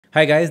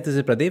Hi guys, this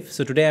is Pradeep.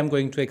 So today I'm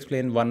going to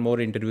explain one more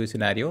interview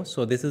scenario.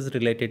 So this is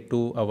related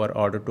to our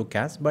order to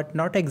cash, but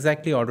not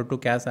exactly order to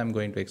cash I'm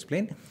going to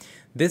explain.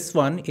 This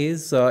one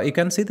is, you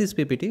can see this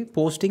PPT,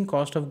 posting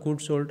cost of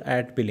goods sold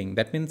at billing.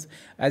 That means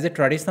as a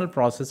traditional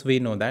process, we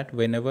know that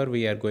whenever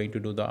we are going to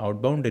do the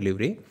outbound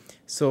delivery,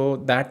 so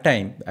that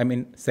time, I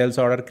mean, sales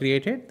order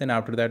created, then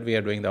after that we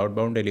are doing the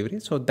outbound delivery.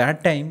 So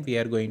that time we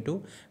are going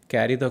to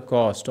carry the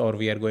cost, or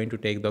we are going to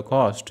take the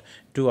cost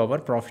to our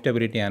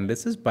profitability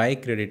analysis by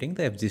crediting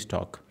the FG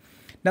stock.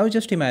 Now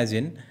just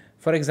imagine,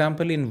 for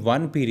example, in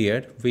one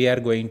period, we are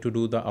going to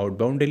do the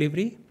outbound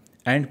delivery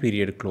and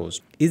period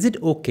closed. Is it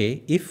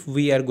okay if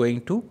we are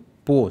going to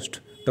post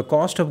the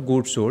cost of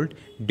goods sold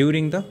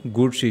during the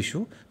goods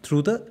issue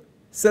through the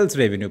sales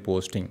revenue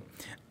posting?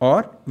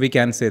 Or we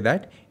can say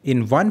that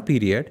in one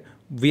period,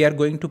 we are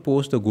going to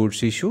post the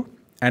goods issue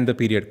and the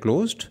period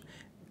closed.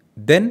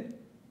 Then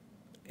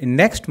in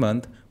next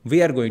month,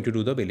 we are going to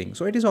do the billing.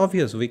 So it is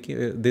obvious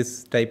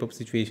this type of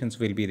situations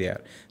will be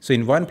there. So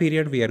in one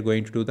period, we are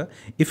going to do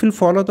if you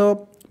follow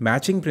the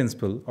matching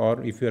principle,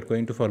 or if you are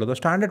going to follow the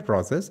standard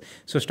process.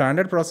 So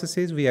standard process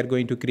is we are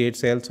going to create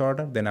sales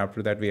order. Then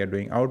after that, we are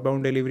doing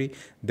outbound delivery.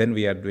 Then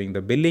we are doing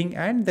the billing,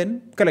 and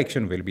then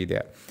collection will be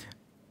there.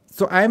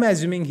 So I am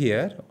assuming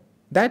here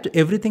that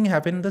everything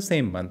happened in the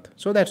same month.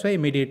 So that's why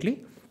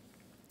immediately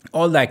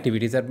all the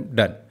activities are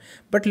done.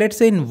 But let's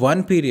say in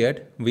one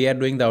period we are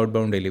doing the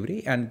outbound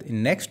delivery, and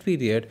in next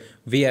period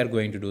we are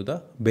going to do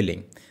the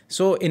billing.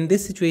 So in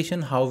this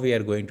situation, how we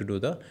are going to do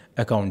the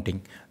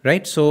accounting,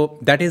 right? So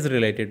that is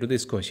related to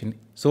this question.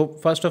 So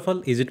first of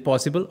all, is it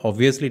possible?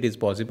 Obviously it is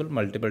possible.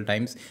 Multiple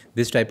times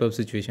this type of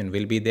situation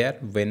will be there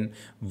when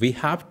we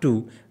have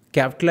to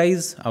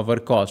capitalize our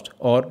cost,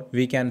 or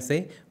we can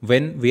say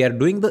when we are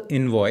doing the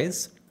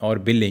invoice or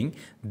billing,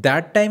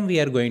 that time we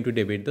are going to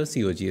debit the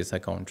COGS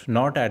account,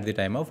 not at the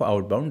time of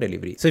outbound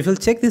delivery. So if you'll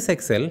check this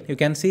Excel, you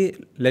can see,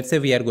 let's say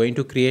we are going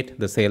to create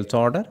the sales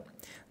order.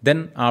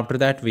 Then after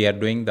that, we are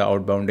doing the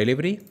outbound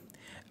delivery.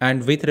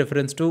 And with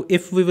reference to,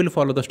 if we will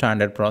follow the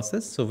standard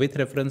process, so with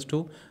reference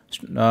to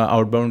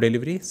outbound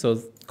delivery,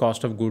 so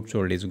cost of goods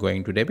sold is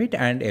going to debit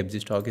and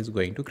FG stock is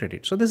going to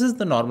credit. So this is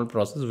the normal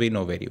process we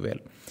know very well.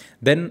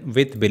 Then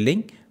with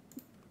billing,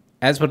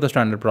 as per the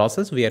standard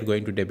process, we are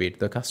going to debit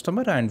the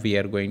customer and we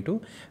are going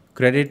to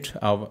credit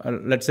our,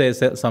 let's say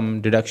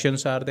some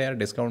deductions are there,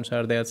 discounts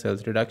are there,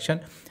 sales deduction,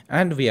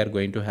 and we are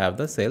going to have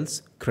the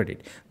sales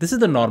credit. This is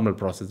the normal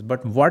process.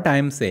 But what I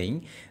am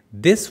saying,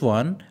 this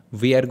one,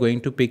 we are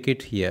going to pick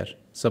it here.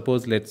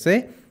 Suppose, let's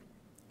say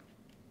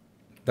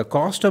the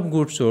cost of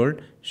goods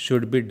sold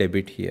should be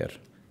debit here,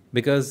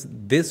 because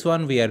this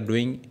one we are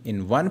doing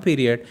in one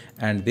period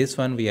and this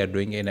one we are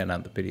doing in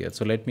another period.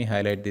 So let me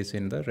highlight this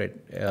in the red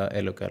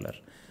yellow color,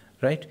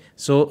 right?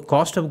 So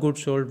cost of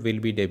goods sold will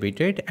be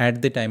debited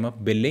at the time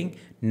of billing,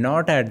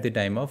 not at the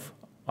time of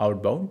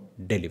outbound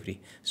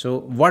delivery. So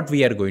what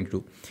we are going to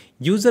do,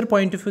 user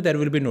point of view, there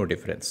will be no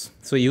difference.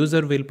 So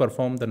user will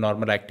perform the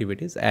normal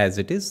activities as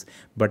it is,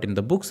 but in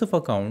the books of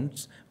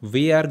accounts,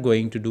 we are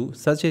going to do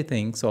such a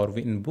things, or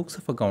in books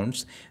of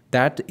accounts,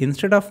 that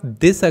instead of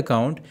this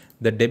account,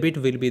 the debit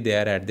will be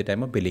there at the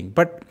time of billing.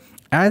 But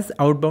as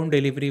outbound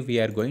delivery we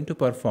are going to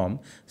perform,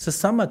 so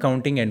some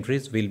accounting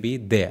entries will be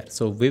there.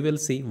 So we will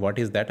see what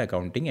is that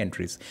accounting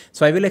entries.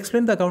 So I will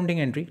explain the accounting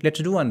entry. Let's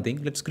do one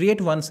thing. Let's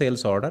create one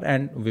sales order,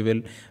 and we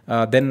will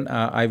then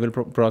I will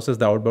process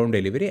the outbound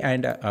delivery,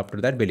 and after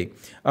that billing.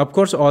 Of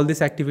course, all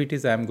these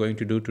activities I am going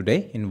to do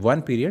today in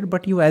one period,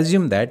 but you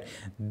assume that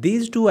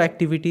these two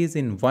activities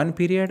in one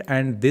period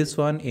and this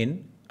one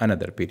in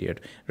another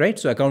period, right?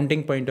 So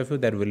accounting point of view,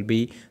 there will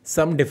be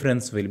some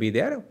difference will be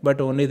there,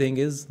 but only thing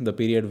is the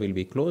period will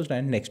be closed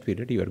and next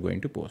period you are going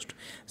to post.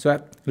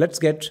 So let's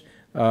get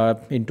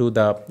into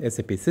the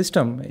SAP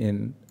system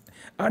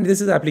and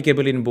this is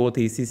applicable in both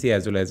ECC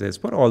as well as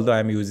S4, although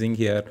I'm using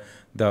here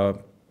the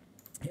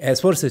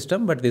S4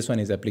 system, but this one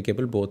is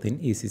applicable both in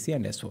ECC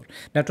and S4.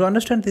 Now to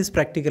understand this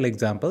practical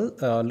example,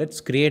 let's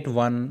create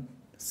one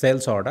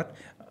sales order.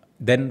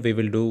 Then we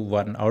will do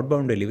one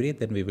outbound delivery,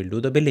 then we will do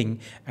the billing,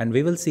 and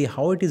we will see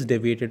how it is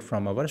deviated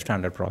from our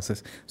standard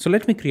process. So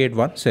let me create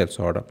one sales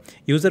order.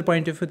 User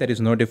point of view, there is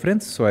no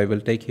difference. So I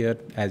will take here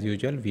as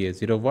usual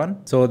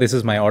VA01. So this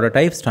is my order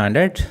type,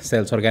 standard,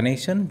 sales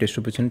organization,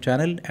 distribution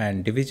channel,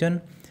 and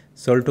division,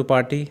 sold to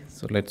party.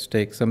 So let's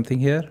take something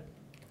here.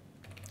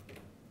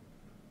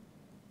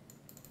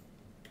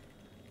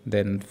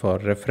 Then for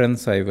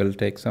reference, I will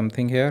take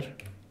something here,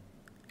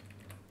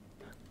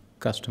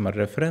 customer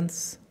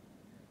reference.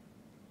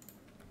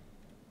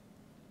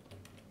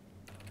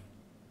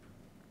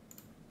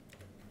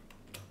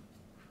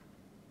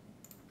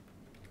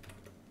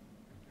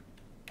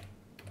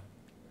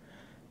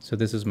 So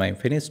this is my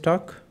finished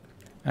stock,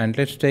 and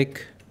let's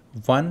take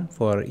one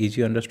for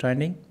easy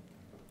understanding,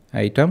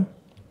 item.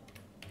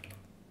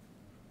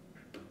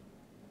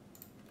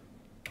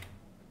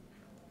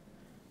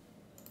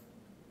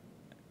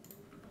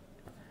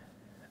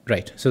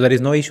 Right, so there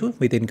is no issue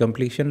with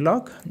incompletion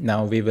log.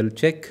 Now we will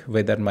check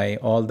whether my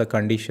all the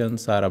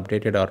conditions are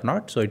updated or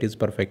not. So it is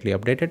perfectly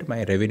updated,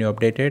 my revenue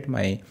updated,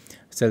 my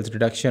sales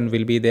deduction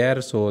will be there,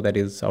 so that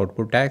is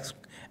output tax,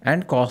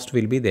 and cost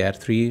will be there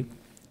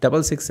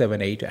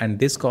 36678, and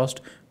this cost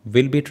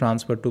will be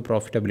transferred to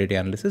profitability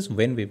analysis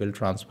when we will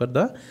transfer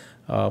the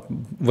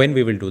when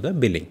we will do the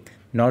billing,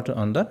 not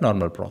on the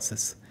normal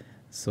process.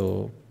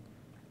 So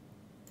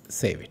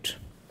save it.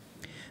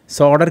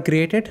 So order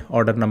created,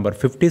 order number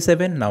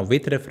 57. Now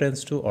with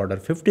reference to order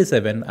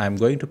 57, I am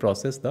going to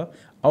process the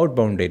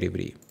outbound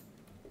delivery.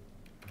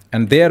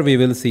 And there we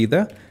will see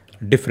the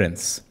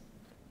difference.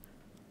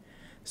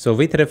 So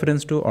with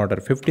reference to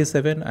order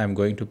 57, I am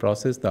going to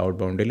process the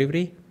outbound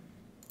delivery.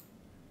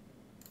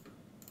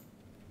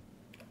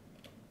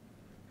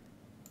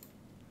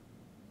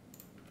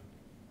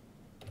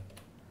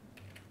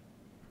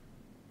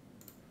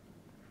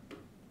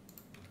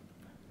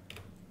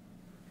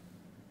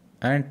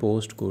 And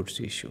post goods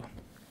issue.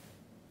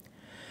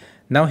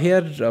 Now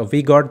here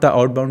we got the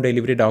outbound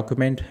delivery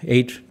document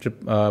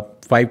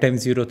 5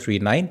 times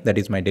 039, that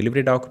is my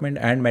delivery document,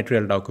 and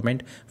material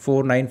document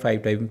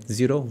 495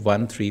 times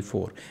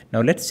 0134.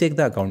 Now let's check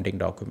the accounting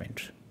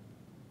document.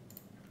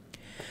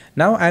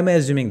 Now I'm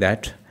assuming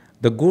that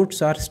the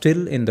goods are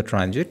still in the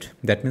transit.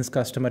 That means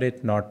customer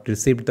had not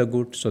received the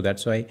goods. So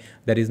that's why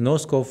there is no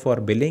scope for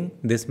billing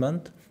this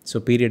month. So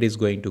period is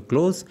going to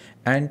close.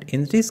 And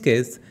in this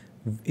case,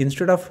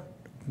 instead of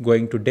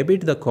going to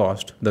debit the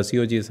cost, the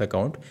COGS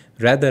account,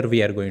 rather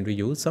we are going to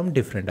use some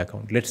different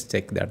account. Let's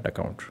check that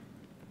account.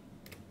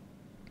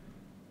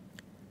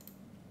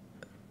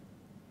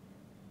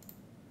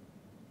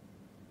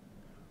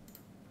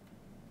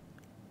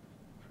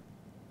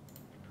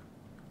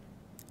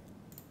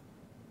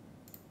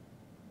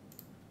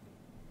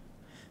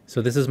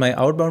 So this is my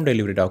outbound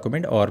delivery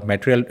document or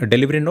material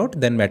delivery note,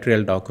 then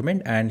material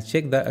document, and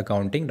check the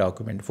accounting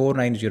document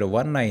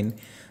 49019.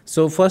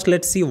 So first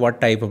let's see what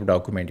type of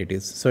document it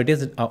is. So it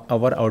is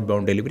our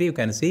outbound delivery. You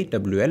can see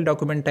WL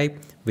document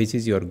type, which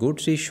is your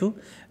goods issue,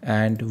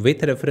 and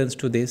with reference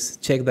to this,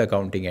 check the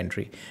accounting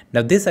entry.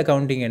 Now this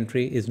accounting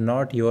entry is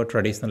not your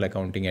traditional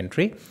accounting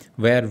entry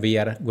where we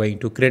are going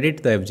to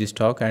credit the FG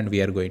stock and we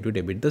are going to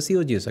debit the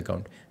COGS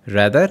account.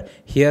 Rather,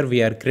 here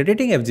we are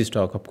crediting FG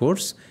stock, of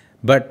course,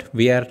 but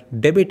we are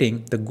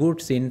debiting the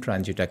goods in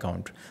transit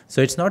account.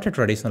 So it's not a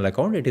traditional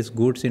account, it is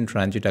goods in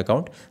transit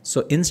account.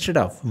 So instead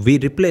of, we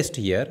replaced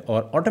here,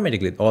 or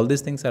automatically, all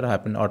these things are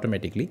happen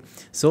automatically.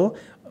 So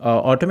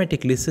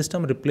automatically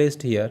system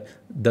replaced here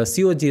the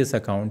COGS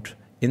account.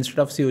 Instead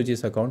of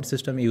COGS account,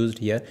 system used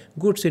here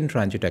goods in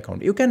transit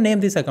account. You can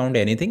name this account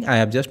anything. I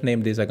have just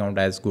named this account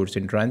as goods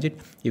in transit.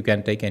 You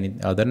can take any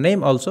other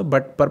name also,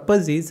 but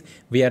purpose is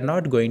we are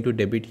not going to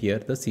debit here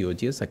the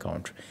COGS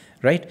account,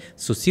 right?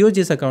 So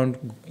COGS account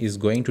is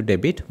going to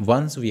debit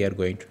once we are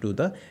going to do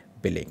the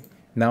billing.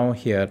 Now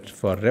here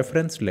for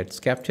reference, let's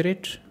capture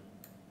it.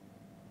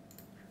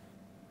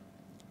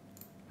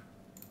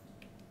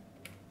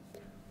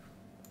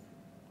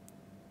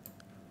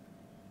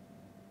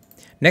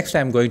 Next,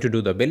 I'm going to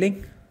do the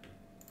billing.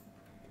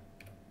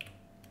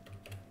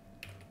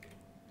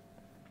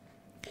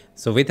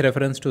 So with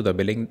reference to the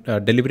billing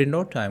delivery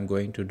note, I'm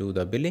going to do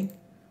the billing.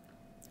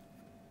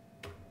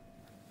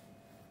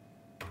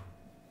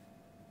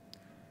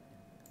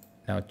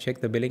 Now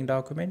check the billing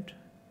document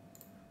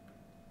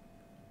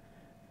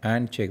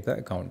and check the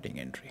accounting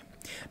entry.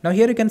 Now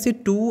here you can see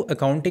two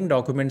accounting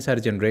documents are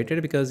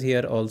generated because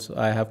here also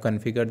I have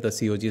configured the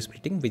COG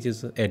splitting, which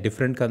is a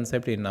different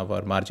concept in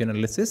our margin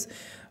analysis,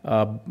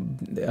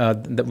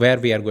 where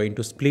we are going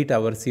to split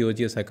our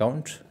COGS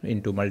account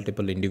into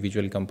multiple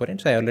individual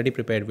components. I already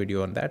prepared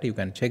video on that. You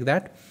can check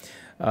that.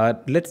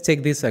 Let's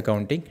check this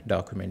accounting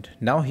document.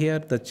 Now here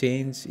the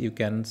change you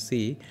can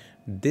see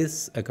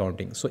this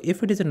accounting. So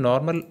if it is a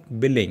normal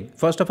billing,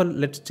 first of all,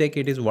 let's check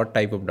it is what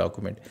type of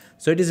document.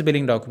 So it is a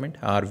billing document,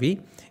 RV.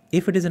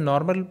 If it is a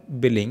normal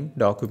billing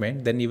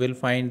document, then you will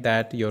find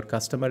that your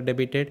customer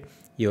debited,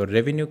 your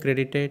revenue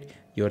credited,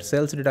 your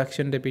sales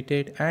deduction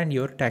debited, and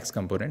your tax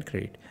component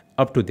credit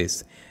up to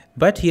this.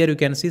 But here you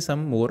can see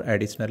some more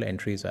additional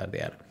entries are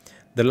there.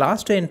 The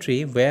last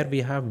entry where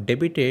we have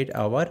debited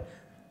our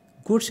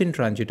goods in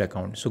transit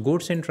account. So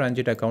goods in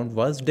transit account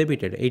was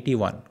debited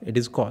 81. It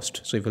is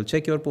cost. So if you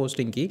check your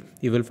posting key,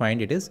 you will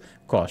find it is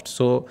cost.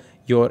 So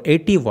your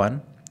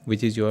 81,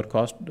 which is your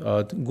cost,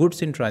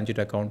 goods in transit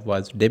account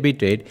was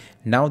debited.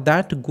 Now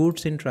that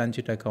goods in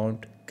transit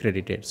account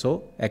credited.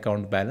 So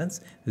account balance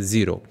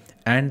 0,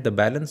 and the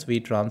balance we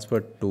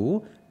transferred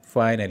to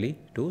finally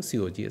to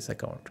COGS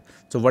account.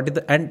 So what is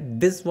the, and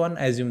this one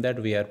assume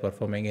that we are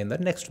performing in the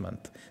next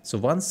month. So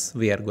once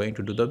we are going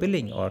to do the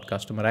billing or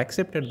customer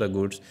accepted the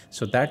goods,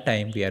 so that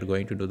time we are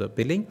going to do the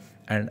billing,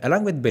 and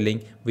along with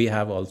billing, we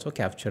have also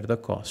captured the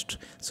cost.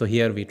 So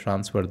here we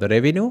transfer the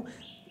revenue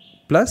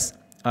plus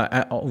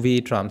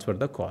we transfer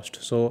the cost.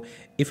 So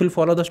if we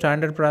follow the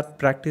standard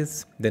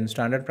practice, then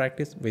standard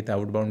practice with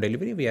outbound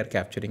delivery, we are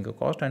capturing a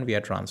cost and we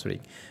are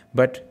transferring.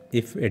 But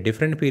if a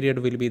different period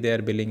will be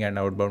there, billing and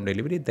outbound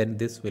delivery, then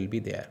this will be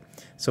there.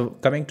 So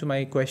coming to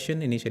my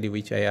question initially,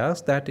 which I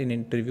asked that in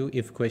interview,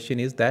 if question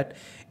is that,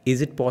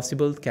 is it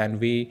possible, can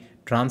we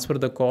transfer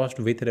the cost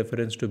with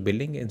reference to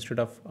billing instead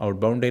of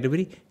outbound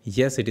delivery?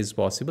 Yes, it is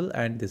possible,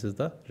 and this is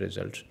the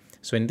result.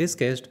 So in this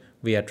case,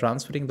 we are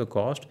transferring the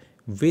cost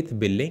with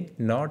billing,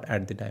 not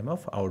at the time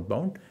of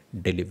outbound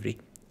delivery,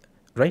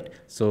 right?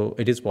 So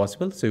it is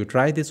possible. So you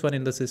try this one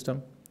in the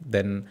system,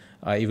 then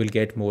you will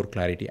get more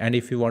clarity. And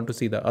if you want to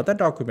see the other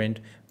document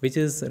which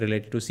is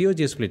related to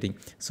COGS splitting,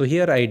 so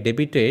here I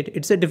debited,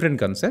 it's a different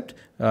concept,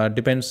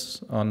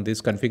 depends on this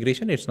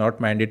configuration. It's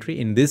not mandatory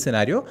in this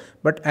scenario,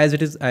 but as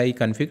it is I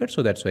configured,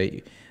 so that's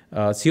why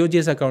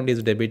COGS account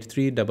is debit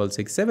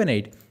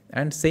 36678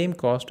 and same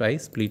cost I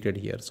splitted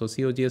here. So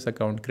COGS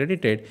account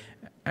credited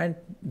and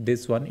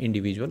this one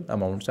individual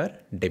amounts are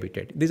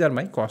debited. These are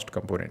my cost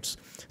components.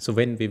 So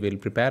when we will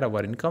prepare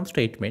our income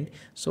statement,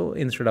 so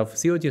instead of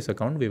COGS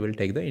account, we will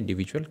take the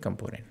individual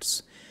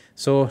components.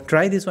 So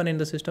try this one in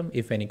the system.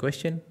 If any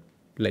question,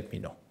 let me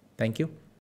know. Thank you.